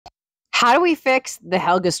How do we fix the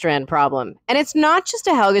Helgstrand problem? And it's not just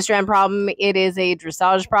a Helgstrand problem, it is a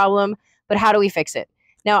dressage problem, but how do we fix it?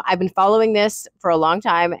 Now, I've been following this for a long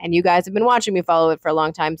time, and you guys have been watching me follow it for a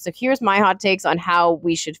long time. So here's my hot takes on how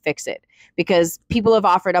we should fix it, because people have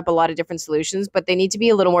offered up a lot of different solutions, but they need to be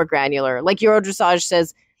a little more granular. Like Euro Dressage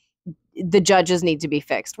says, the judges need to be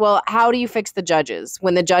fixed. Well, how do you fix the judges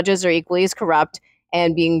when the judges are equally as corrupt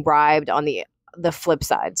and being bribed on the flip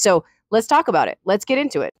side? So let's talk about it. Let's get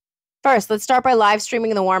into it. First, let's start by live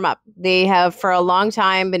streaming the warm-up. They have for a long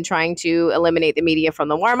time been trying to eliminate the media from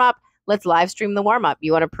the warm-up. Let's live stream the warm-up.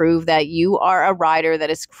 You want to prove that you are a rider that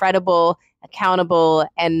is credible, accountable,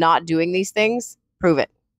 and not doing these things? Prove it.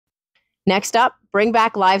 Next up, bring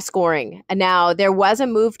back live scoring. And now, there was a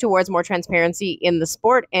move towards more transparency in the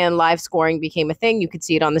sport, and live scoring became a thing. You could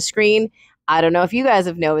see it on the screen. I don't know if you guys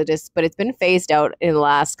have noticed, but it's been phased out in the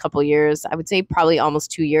last couple of years. I would say probably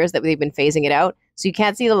almost 2 years that they've been phasing it out. So you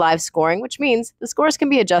can't see the live scoring, which means the scores can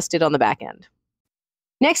be adjusted on the back end.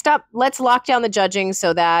 Next up, let's lock down the judging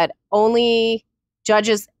so that only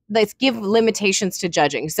judges, let's give limitations to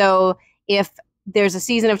judging. So if there's a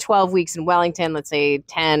season of 12 weeks in Wellington, let's say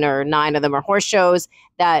 10 or 9 of them are horse shows,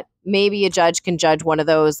 that maybe a judge can judge one of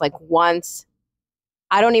those like once.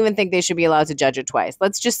 I don't even think they should be allowed to judge it twice.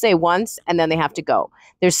 Let's just say once, and then they have to go.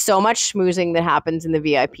 There's so much schmoozing that happens in the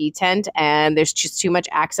VIP tent, and there's just too much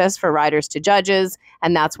access for riders to judges,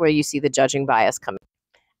 and that's where you see the judging bias come in.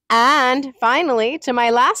 And finally, to my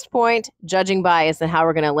last point, judging bias and how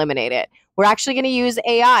we're going to eliminate it. We're actually going to use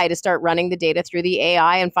AI to start running the data through the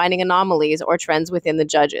AI and finding anomalies or trends within the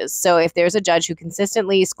judges. So if there's a judge who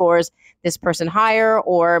consistently scores this person higher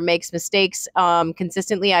or makes mistakes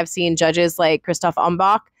consistently, I've seen judges like Christoph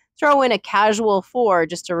Umbach throw in a casual 4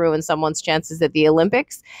 just to ruin someone's chances at the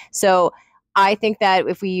Olympics. So I think that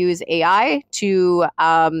if we use AI to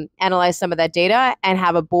analyze some of that data and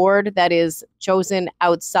have a board that is chosen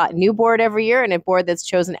outside, new board every year, and a board that's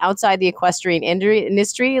chosen outside the equestrian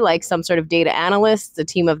industry, like some sort of data analysts, a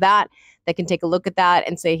team of that can take a look at that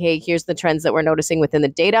and say, hey, here's the trends that we're noticing within the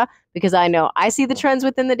data, because I know I see the trends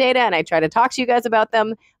within the data and I try to talk to you guys about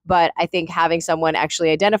them. But I think having someone actually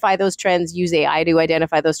identify those trends, use AI to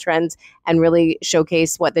identify those trends and really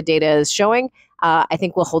showcase what the data is showing, I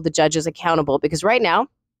think will hold the judges accountable, because right now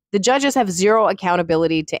the judges have zero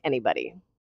accountability to anybody.